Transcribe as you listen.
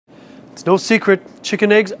It's no secret,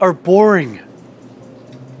 chicken eggs are boring.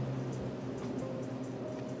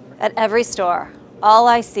 At every store, all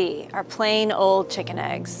I see are plain old chicken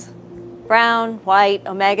eggs. Brown, white,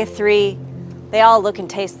 omega-3, they all look and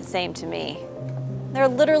taste the same to me. There are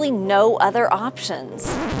literally no other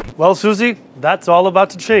options. Well, Susie, that's all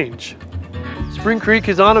about to change. Spring Creek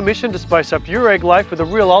is on a mission to spice up your egg life with a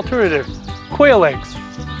real alternative, quail eggs.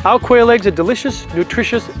 Our quail eggs are delicious,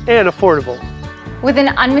 nutritious, and affordable. With an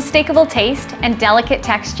unmistakable taste and delicate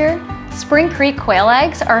texture, Spring Creek quail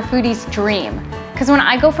eggs are a foodie's dream. Because when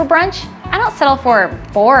I go for brunch, I don't settle for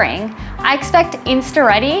boring. I expect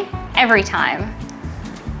Insta-ready every time.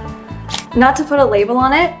 Not to put a label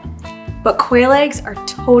on it, but quail eggs are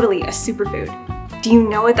totally a superfood. Do you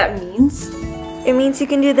know what that means? It means you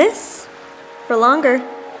can do this for longer.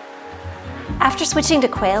 After switching to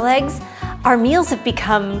quail eggs, our meals have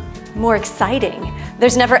become more exciting.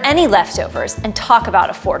 There's never any leftovers, and talk about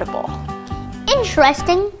affordable.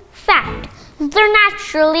 Interesting fact, they're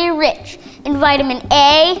naturally rich in vitamin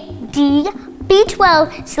A, D,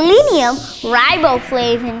 B12, selenium,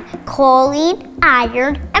 riboflavin, choline,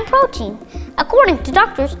 iron, and protein. According to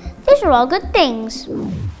doctors, these are all good things.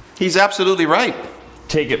 He's absolutely right.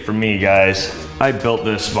 Take it from me, guys. I built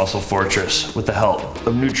this muscle fortress with the help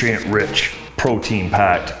of nutrient-rich,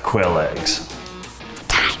 protein-packed quail eggs.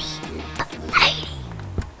 Tiny, but mighty.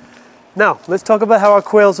 Now, let's talk about how our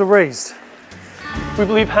quails are raised. We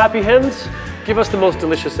believe happy hens give us the most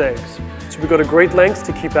delicious eggs, so we go to great lengths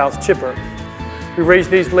to keep ours chipper. We raise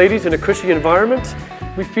these ladies in a cushy environment.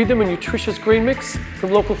 We feed them a nutritious grain mix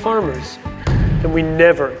from local farmers. And we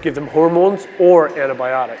never give them hormones or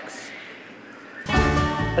antibiotics.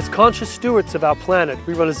 As conscious stewards of our planet,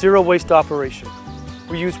 we run a zero-waste operation.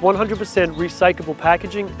 We use 100% recyclable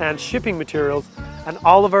packaging and shipping materials, and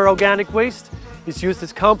all of our organic waste is used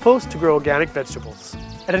as compost to grow organic vegetables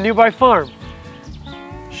at a nearby farm.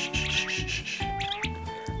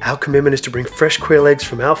 Our commitment is to bring fresh quail eggs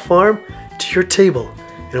from our farm to your table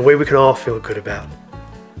in a way we can all feel good about.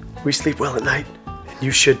 We sleep well at night, and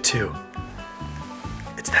you should too.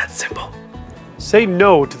 It's that simple. Say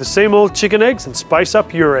no to the same old chicken eggs and spice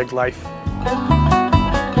up your egg life.